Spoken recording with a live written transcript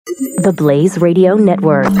The Blaze Radio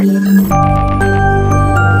Network.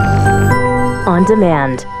 On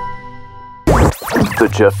demand. The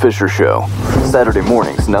Jeff Fisher Show. Saturday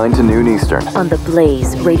mornings, 9 to noon Eastern. On the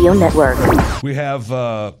Blaze Radio Network. We have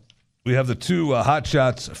the two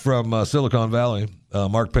hotshots from Silicon Valley,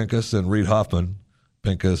 Mark Pincus and Reid Hoffman.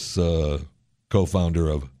 Pincus, co-founder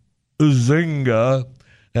of Zynga,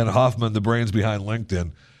 and Hoffman, the brains behind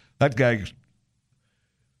LinkedIn. That guy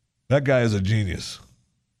is a genius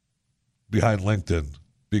behind LinkedIn,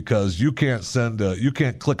 because you can't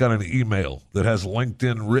click on an email that has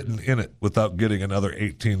LinkedIn written in it without getting another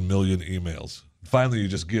 18 million emails. Finally, you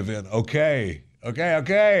just give in. Okay.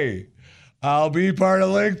 I'll be part of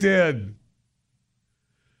LinkedIn.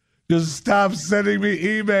 Just stop sending me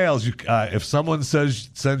emails. If someone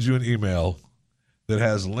sends you an email that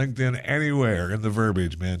has LinkedIn anywhere in the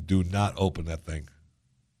verbiage, man, do not open that thing.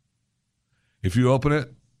 If you open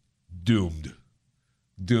it, doomed.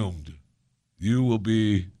 You will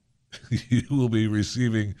be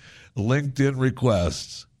receiving LinkedIn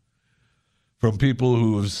requests from people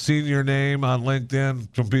who have seen your name on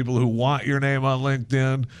LinkedIn, from people who want your name on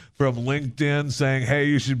LinkedIn, from LinkedIn saying, hey,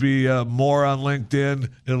 you should be more on LinkedIn.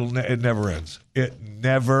 It never ends. It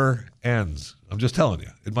never ends. I'm just telling you.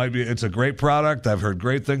 It's a great product. I've heard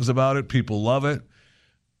great things about it. People love it.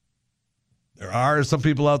 There are some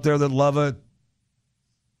people out there that love it.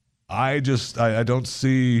 I don't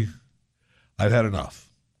see, I've had enough.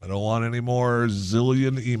 I don't want any more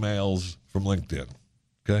zillion emails from LinkedIn.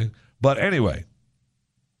 Okay? But anyway,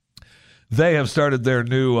 they have started their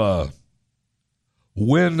new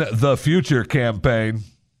Win the Future campaign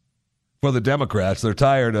for the Democrats. They're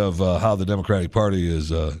tired of how the Democratic Party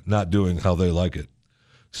is not doing how they like it.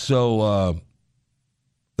 So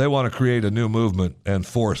they want to create a new movement and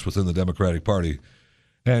force within the Democratic Party.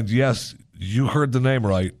 And yes, you heard the name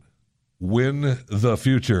right. Win the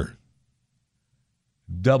Future.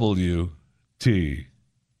 WTF.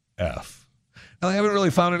 Now, they haven't really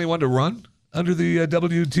found anyone to run under the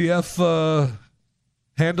WTF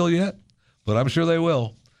handle yet, but I'm sure they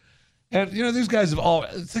will. And, these guys have all,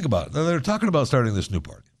 think about it. They're talking about starting this new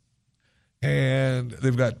party. And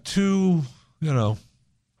they've got two,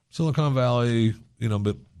 Silicon Valley,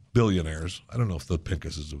 billionaires. I don't know if the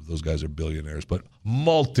Pincuses of those guys are billionaires, but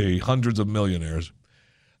hundreds of millionaires.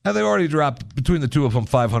 And they already dropped, between the two of them,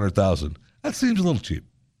 $500,000. That seems a little cheap.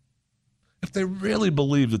 If they really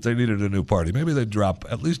believed that they needed a new party, maybe they'd drop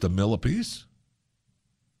at least $1 million apiece.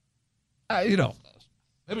 Maybe not.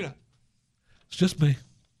 It's just me.